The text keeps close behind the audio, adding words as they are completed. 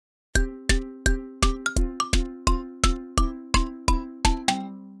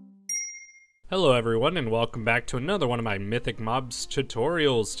Hello everyone and welcome back to another one of my Mythic Mobs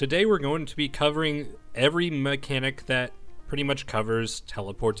tutorials. Today we're going to be covering every mechanic that pretty much covers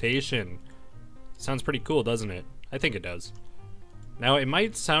teleportation. Sounds pretty cool, doesn't it? I think it does. Now it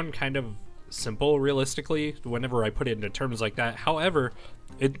might sound kind of simple realistically whenever I put it into terms like that. However,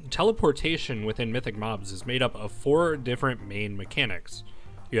 teleportation within Mythic Mobs is made up of 4 different main mechanics.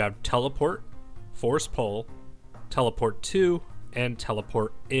 You have teleport, force pull, TeleportTo, and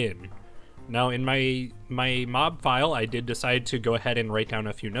TeleportIn. Now in my mob file, I did decide to go ahead and write down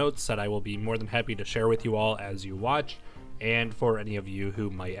a few notes that I will be more than happy to share with you all as you watch, and for any of you who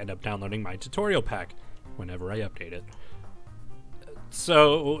might end up downloading my tutorial pack whenever I update it.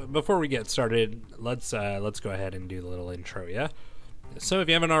 So before we get started, let's go ahead and do the little intro, yeah? So if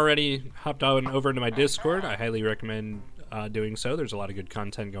you haven't already hopped on over into my Discord, I highly recommend doing so. There's a lot of good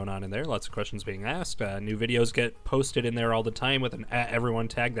content going on in there, lots of questions being asked. New videos get posted in there all the time with an @everyone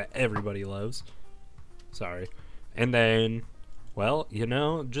tag that everybody loves. Sorry. And then, well, you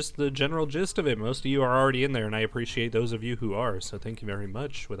know, just the general gist of it. Most of you are already in there, and I appreciate those of you who are, so thank you very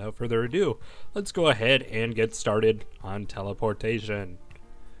much. Without further ado, let's go ahead and get started on teleportation.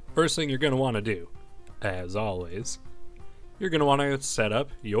 First thing you're going to want to do, as always, you're going to want to set up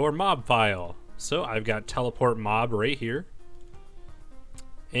your mob file. So I've got teleport mob right here,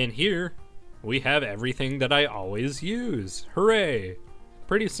 and here we have everything that I always use. Hooray!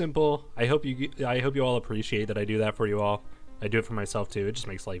 Pretty simple. I hope you all appreciate that I do that for you all. I do it for myself too. It just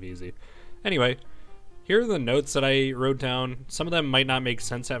makes life easy. Anyway, here are the notes that I wrote down. Some of them might not make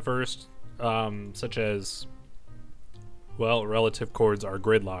sense at first, such as, well, relative chords are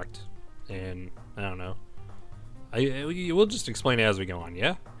gridlocked, and I don't know. We'll just explain it as we go on,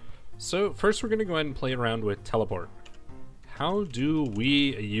 yeah? So first we're going to go ahead and play around with teleport. How do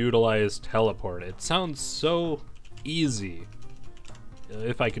we utilize teleport? It sounds so easy,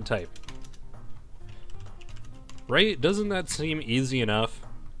 if I could type. Right? Doesn't that seem easy enough?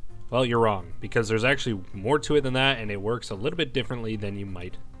 Well, you're wrong, because there's actually more to it than that, and it works a little bit differently than you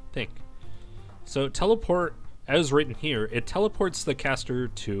might think. So teleport, as written here, it teleports the caster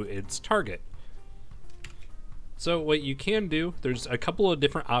to its target. So what you can do, there's a couple of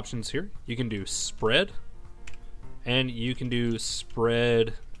different options here. You can do spread, and you can do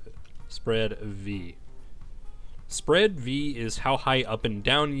spread V. Spread V is how high up and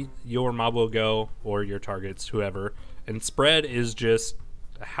down your mob will go, or your targets, whoever. And spread is just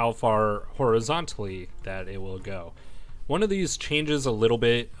how far horizontally that it will go. One of these changes a little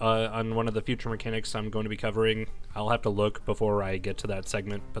bit on one of the future mechanics I'm going to be covering. I'll have to look before I get to that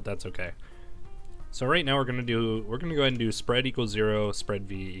segment, but that's okay. So right now we're gonna go ahead and do spread equals 0, spread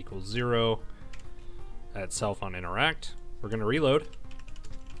V equals 0 at self on interact. We're gonna reload.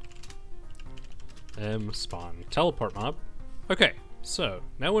 Spawn teleport mob. Okay, so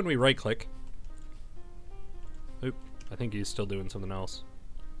now when we right click, oop, I think he's still doing something else.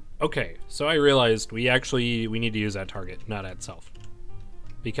 Okay, so I realized we need to use that target, not at self.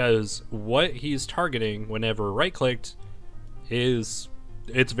 Because what he's targeting whenever right clicked is,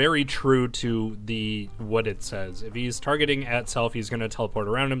 it's very true to what it says. If he's targeting at self, he's going to teleport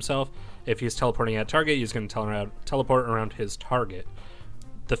around himself. If he's teleporting at target, he's going to teleport around his target.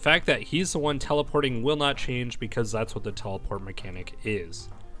 The fact that he's the one teleporting will not change because that's what the teleport mechanic is.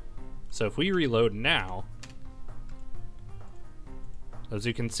 So if we reload now, as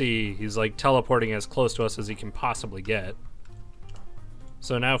you can see, he's like teleporting as close to us as he can possibly get.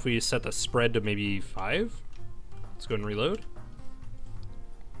 So now if we set the spread to maybe 5, let's go ahead and reload.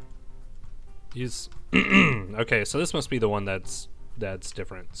 He's okay, so this must be the one that's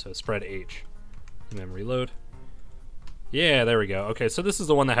different. So spread H, and then reload. Yeah, there we go. Okay, so this is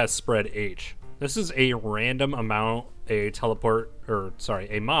the one that has spread H. This is a random amount a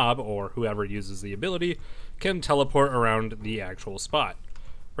mob or whoever uses the ability can teleport around the actual spot.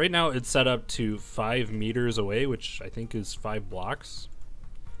 Right now it's set up to 5 meters away, which I think is 5 blocks.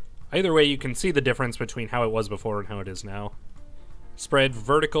 Either way, you can see the difference between how it was before and how it is now. Spread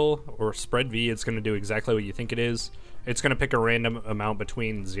vertical or spread V, it's going to do exactly what you think it is. It's going to pick a random amount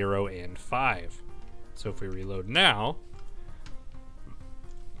between 0 and 5. So if we reload now,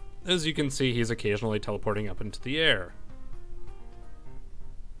 as you can see, he's occasionally teleporting up into the air.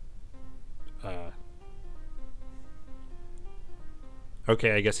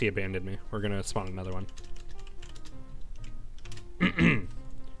 Okay, I guess he abandoned me. We're going to spawn another one.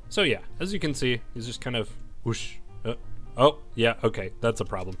 So yeah, as you can see, he's just kind of whoosh. Oh, yeah, okay, that's a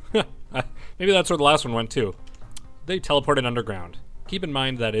problem. Maybe that's where the last one went too. They teleported underground. Keep in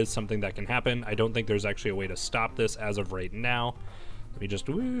mind that is something that can happen. I don't think there's actually a way to stop this as of right now. Let me just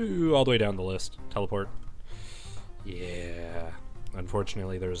all the way down the list. Teleport. Yeah.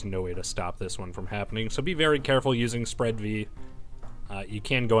 Unfortunately, there's no way to stop this one from happening, so be very careful using spread V. You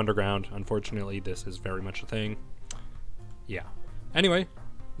can go underground. Unfortunately, this is very much a thing. Yeah. Anyway,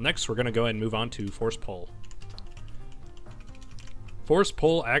 next we're going to go ahead and move on to force pull. Force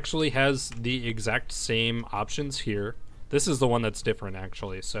pull actually has the exact same options here. This is the one that's different,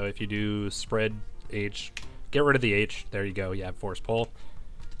 actually. So if you do spread H, get rid of the H. There you go. You have force pull.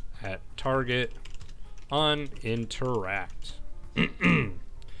 At target, on interact.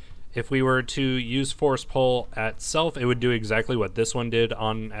 If we were to use force pull at self, it would do exactly what this one did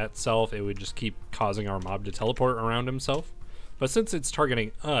on at self. It would just keep causing our mob to teleport around himself. But since it's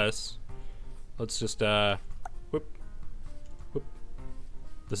targeting us, let's just whoop, whoop.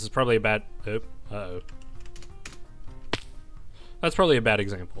 This is probably a bad, uh-oh. That's probably a bad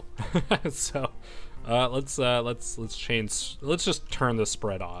example. So let's just turn the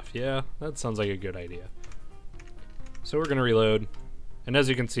spread off. Yeah, that sounds like a good idea. So we're gonna reload. And as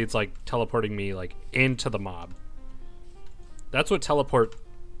you can see, it's like teleporting me like into the mob. That's what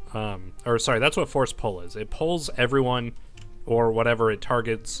that's what force pull is. It pulls everyone or whatever it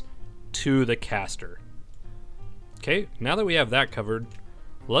targets to the caster. Okay, now that we have that covered,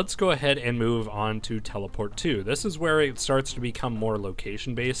 let's go ahead and move on to TeleportTo. This is where it starts to become more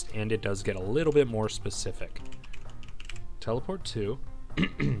location based and it does get a little bit more specific. TeleportTo.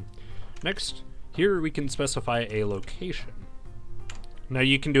 Next, here we can specify a location. Now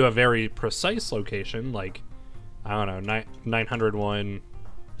you can do a very precise location, like, I don't know, 901,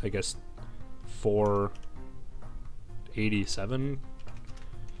 I guess 487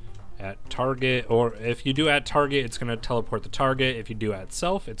 at target, or if you do at target, it's going to teleport the target. If you do at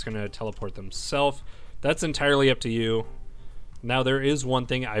self, it's going to teleport themselves. That's entirely up to you. Now there is one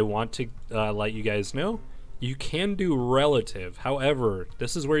thing I want to let you guys know. You can do relative. However,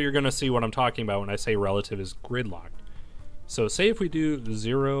 this is where you're going to see what I'm talking about when I say relative is gridlocked. So say if we do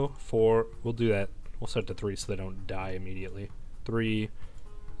 0, 4, we'll do that. We'll set it to 3 so they don't die immediately. 3,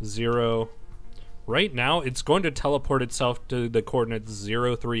 0. Right now, it's going to teleport itself to the coordinates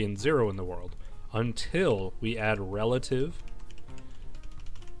 0, 3, and 0 in the world until we add relative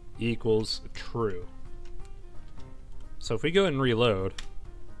equals true. So if we go and reload,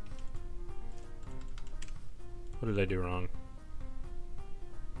 what did I do wrong?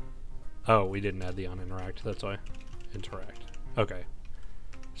 Oh, we didn't add the on interact, that's why. Interact. Okay.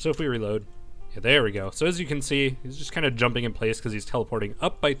 So if we reload, yeah, there we go. So as you can see, he's just kind of jumping in place because he's teleporting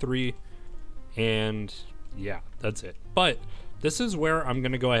up by 3, and yeah, that's it. But this is where I'm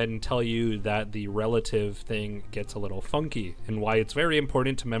going to go ahead and tell you that the relative thing gets a little funky and why it's very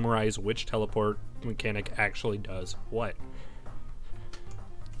important to memorize which teleport mechanic actually does what.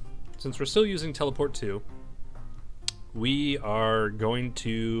 Since we're still using TeleportTo, we are going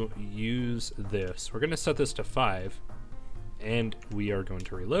to use this. We're going to set this to 5, and we are going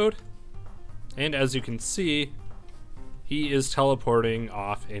to reload. And as you can see, he is teleporting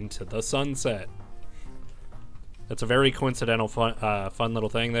off into the sunset. That's a very coincidental fun little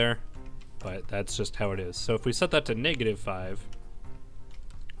thing there, but that's just how it is. So if we set that to -5,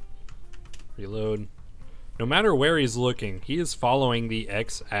 reload, no matter where he's looking, he is following the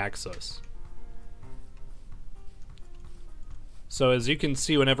x-axis. So as you can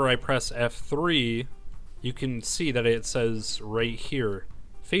see, whenever I press F3, you can see that it says right here,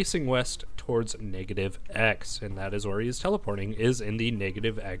 facing west towards -x, and that is where he is teleporting, is in the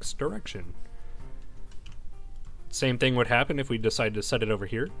 -x direction. Same thing would happen if we decide to set it over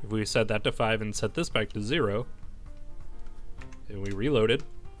here. If we set that to 5 and set this back to 0, and we reloaded,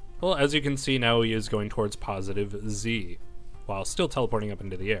 well, as you can see, now he is going towards +z, while still teleporting up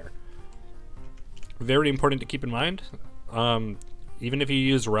into the air. Very important to keep in mind. Even if you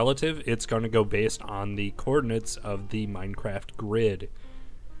use relative, it's going to go based on the coordinates of the Minecraft grid.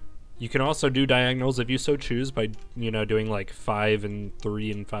 You can also do diagonals if you so choose by, doing like 5 and 3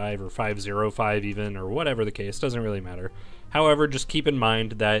 and 5, or 5, 0, 5 even, or whatever the case. Doesn't really matter. However, just keep in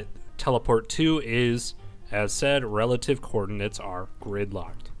mind that TeleportTo is, as said, relative coordinates are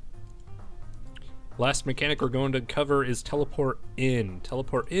gridlocked. Last mechanic we're going to cover is TeleportIn.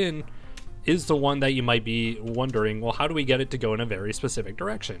 TeleportIn is the one that you might be wondering, well, how do we get it to go in a very specific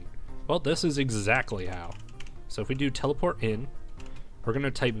direction? Well, this is exactly how. So if we do TeleportIn, we're going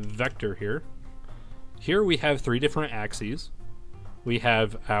to type vector here. Here we have 3 different axes. We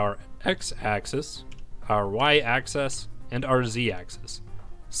have our x-axis, our y-axis, and our z-axis.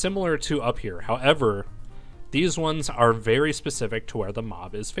 Similar to up here. However, these ones are very specific to where the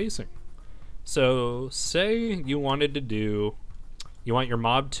mob is facing. So say you wanted to do, you want your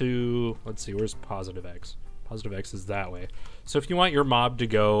mob to, let's see, where's positive x? Positive x is that way. So if you want your mob to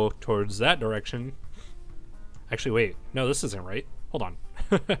go towards that direction, actually wait, no, this isn't right. Hold on.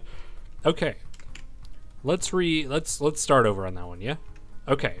 Okay. Let's start over on that one, yeah?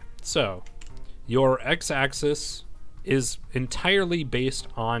 Okay, so your x-axis is entirely based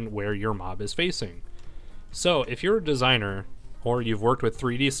on where your mob is facing. So if you're a designer or you've worked with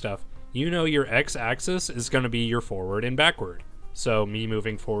 3D stuff, you know your x-axis is going to be your forward and backward. So me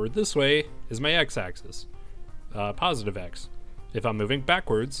moving forward this way is my x-axis, positive x. If I'm moving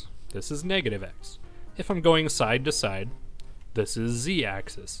backwards, this is negative x. If I'm going side to side, this is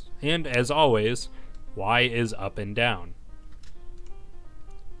z-axis. And as always, y is up and down.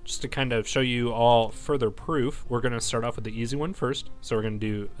 Just to kind of show you all further proof, we're going to start off with the easy one first. So we're going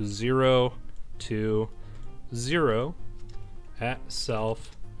to do 0 to 0 at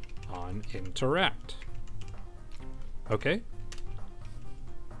self on interact. Okay.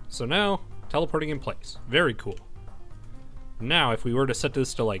 So now, teleporting in place. Very cool. Now, if we were to set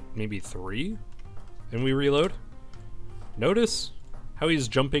this to like maybe 3 and we reload, notice how he's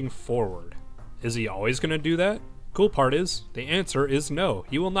jumping forward. Is he always going to do that? Cool part is, the answer is no.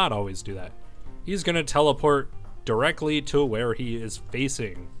 He will not always do that. He's going to teleport directly to where he is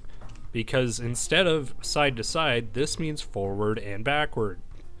facing. Because instead of side to side, this means forward and backward.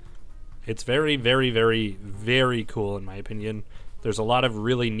 It's very, very, very, very cool in my opinion. There's a lot of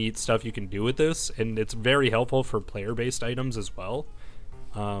really neat stuff you can do with this, and it's very helpful for player-based items as well.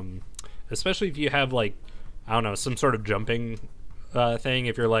 Especially if you have like, I don't know, some sort of jumping thing.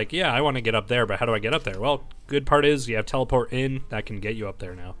 If you're like, yeah, I want to get up there, but how do I get up there? Well, good part is you have TeleportIn that can get you up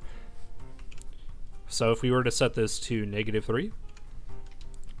there now. So if we were to set this to -3,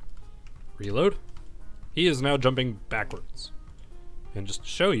 reload, he is now jumping backwards. And just to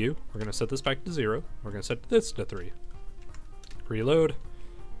show you, we're going to set this back to 0. We're going to set this to 3. Reload.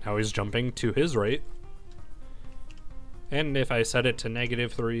 Now he's jumping to his right. And if I set it to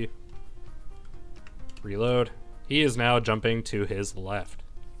 -3, reload, he is now jumping to his left.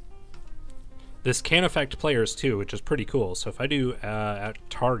 This can affect players too, which is pretty cool. So if I do at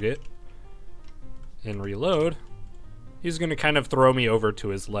target and reload, he's going to kind of throw me over to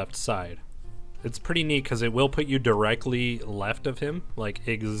his left side. It's pretty neat because it will put you directly left of him, like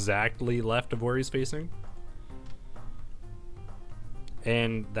exactly left of where he's facing.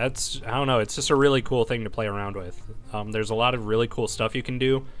 And that's, I don't know, it's just a really cool thing to play around with. There's a lot of really cool stuff you can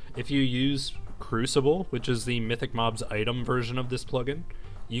do. If you use Crucible, which is the Mythic Mobs item version of this plugin,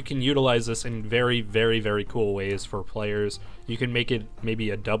 you can utilize this in very, very, very cool ways for players. You can make it maybe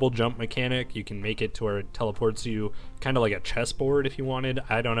a double jump mechanic. You can make it to where it teleports you kind of like a chessboard if you wanted.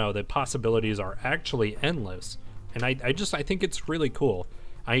 I don't know. The possibilities are actually endless. And I think it's really cool.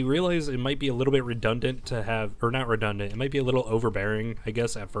 I realize it might be a little bit redundant to have, or not redundant, it might be a little overbearing, I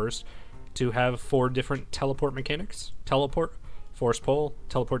guess, at first, to have 4 different teleport mechanics. Teleport, Force Pull,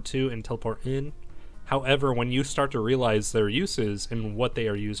 TeleportTo, and TeleportIn. However, when you start to realize their uses and what they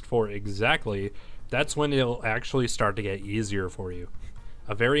are used for exactly, that's when it'll actually start to get easier for you.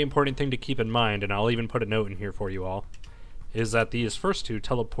 A very important thing to keep in mind, and I'll even put a note in here for you all, is that these first 2,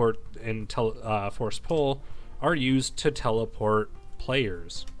 Teleport and Force Pull, are used to teleport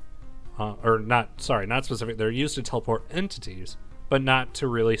players. Not specific, they're used to teleport entities, but not to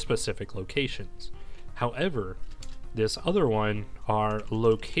really specific locations. However, this other one are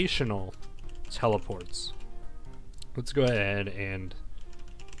locational teleports. Let's go ahead and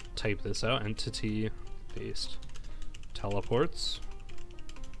type this out. Entity based teleports.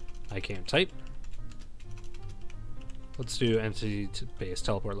 I can't type. Let's do entity based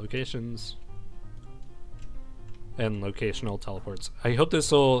teleport locations and locational teleports. I hope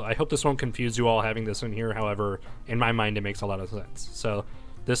this won't confuse you all having this in here. However, in my mind it makes a lot of sense. So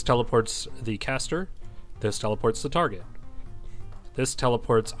this teleports the caster, this teleports the target. This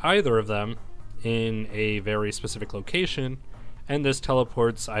teleports either of them in a very specific location, and this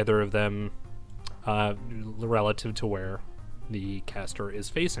teleports either of them relative to where the caster is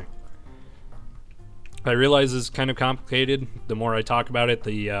facing. I realize it's kind of complicated. The more I talk about it,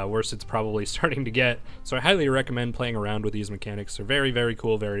 the worse it's probably starting to get. So I highly recommend playing around with these mechanics. They're very, very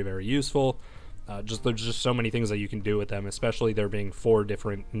cool, very, very useful. There's just so many things that you can do with them, especially there being 4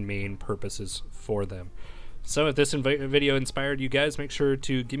 different main purposes for them. So if this video inspired you guys, make sure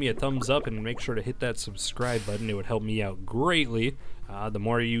to give me a thumbs up and make sure to hit that subscribe button. It would help me out greatly. The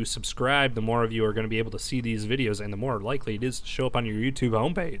more you subscribe, the more of you are going to be able to see these videos, and the more likely it is to show up on your YouTube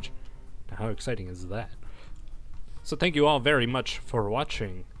homepage. Now, how exciting is that? So thank you all very much for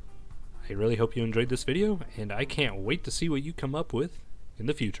watching. I really hope you enjoyed this video, and I can't wait to see what you come up with in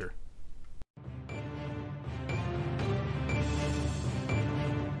the future.